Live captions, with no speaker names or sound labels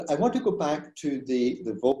I want to go back to the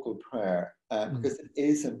vocal prayer because it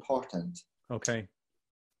is important. Okay.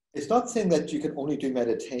 It's not saying that you can only do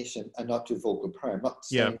meditation and not do vocal prayer. I'm not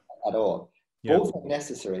saying that at all. Yeah. Both are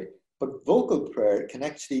necessary, but vocal prayer can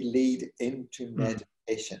actually lead into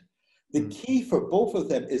meditation. The key for both of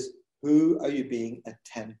them is, who are you being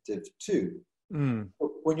attentive to?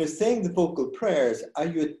 When you're saying the vocal prayers, are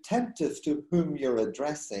you attentive to whom you're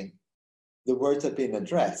addressing? The words are being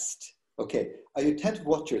addressed. Okay, are you attentive to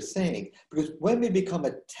what you're saying? Because when we become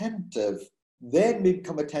attentive, then we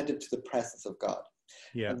become attentive to the presence of God.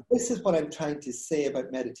 Yeah. And this is what I'm trying to say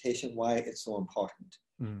about meditation, why it's so important.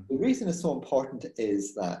 The reason it's so important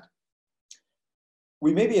is that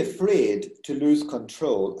we may be afraid to lose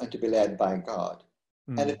control and to be led by God.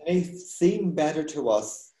 And it may seem better to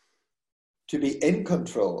us to be in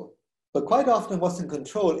control, but quite often what's in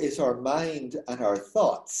control is our mind and our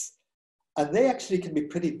thoughts. And they actually can be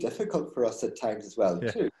pretty difficult for us at times as well,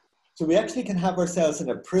 too. So we actually can have ourselves in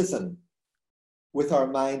a prison with our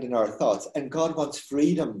mind and our thoughts, and God wants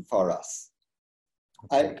freedom for us.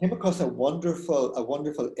 Okay. I came across a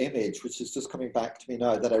wonderful image, which is just coming back to me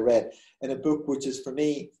now, that I read in a book, which is, for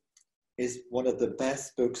me, is one of the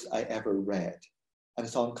best books I ever read. And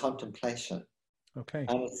it's on contemplation. Okay.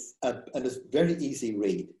 And it's very easy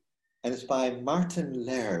read. And it's by Martin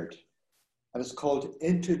Laird. And it's called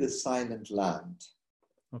Into the Silent Land.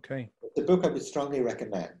 Okay. The book I would strongly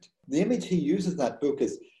recommend. The image he uses in that book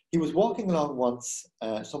is, he was walking along once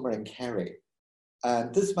somewhere in Kerry,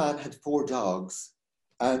 and this man had 4 dogs,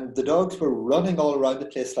 and the dogs were running all around the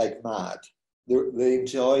place like mad. They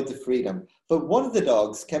enjoyed the freedom. But one of the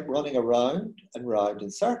dogs kept running around and round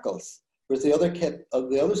in circles, whereas the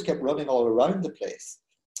others kept running all around the place.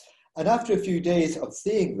 And after a few days of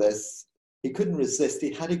seeing this, he couldn't resist.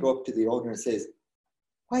 He had to go up to the owner and says,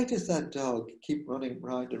 "Why does that dog keep running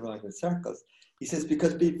round and round in circles?" He says,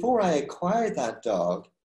 "Because before I acquired that dog,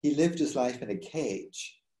 he lived his life in a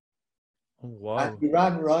cage." Oh, wow. And he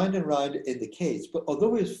ran round and round in the cage. But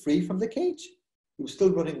although he was free from the cage, he was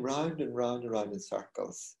still running round and round and round in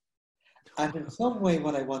circles. And in some way,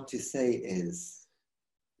 what I want to say is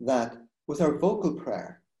that with our vocal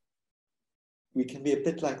prayer, we can be a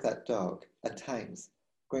bit like that dog at times,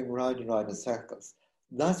 going round and round in circles.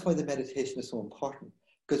 That's why the meditation is so important,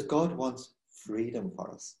 because God wants freedom for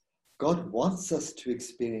us. God wants us to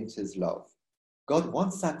experience his love. God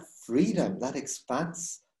wants that freedom, that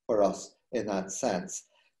expanse for us in that sense.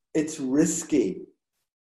 It's risky.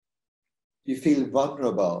 You feel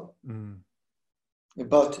vulnerable.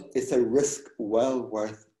 But it's a risk well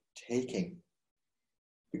worth taking.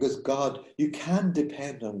 Because God, you can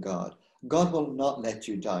depend on God. God will not let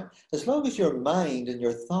you down. As long as your mind and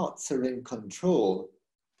your thoughts are in control,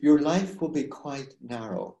 your life will be quite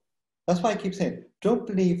narrow. That's why I keep saying, don't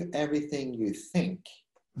believe everything you think.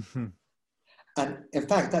 And in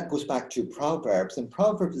fact, that goes back to Proverbs. In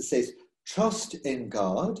Proverbs, it says, trust in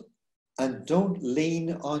God and don't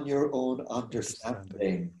lean on your own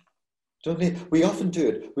understanding. We often do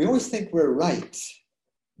it. We always think we're right.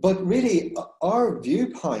 But really, our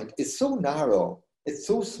viewpoint is so narrow, it's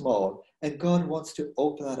so small, and God wants to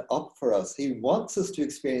open that up for us. He wants us to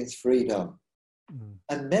experience freedom.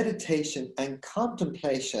 And meditation and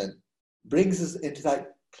contemplation brings us into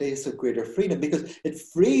that place of greater freedom, because it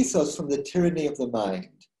frees us from the tyranny of the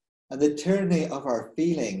mind and the tyranny of our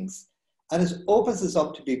feelings, and it opens us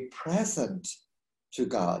up to be present to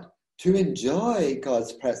God, to enjoy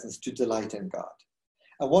God's presence, to delight in God.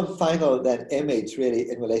 And one final then image really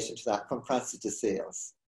in relation to that from Francis de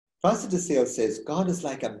Sales. Francis de Sales says, God is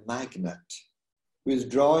like a magnet who is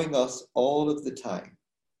drawing us all of the time.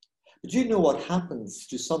 But you know what happens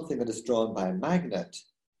to something that is drawn by a magnet?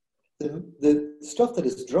 The stuff that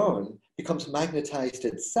is drawn becomes magnetized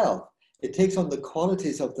itself. It takes on the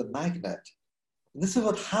qualities of the magnet. And this is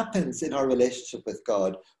what happens in our relationship with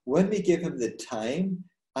God. When we give him the time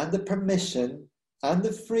and the permission and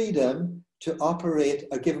the freedom to operate,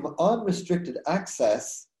 or give him unrestricted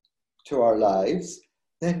access to our lives,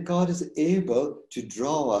 then God is able to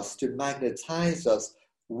draw us, to magnetize us.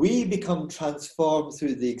 We become transformed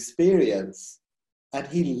through the experience, and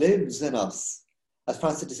he lives in us. As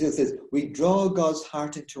Francis de Sales says, we draw God's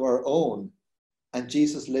heart into our own, and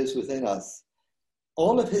Jesus lives within us.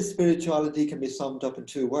 All of his spirituality can be summed up in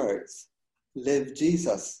 2 words: live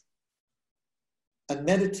Jesus. And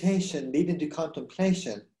meditation leading to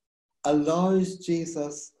contemplation allows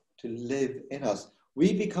Jesus to live in us.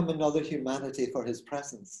 We become another humanity for his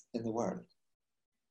presence in the world.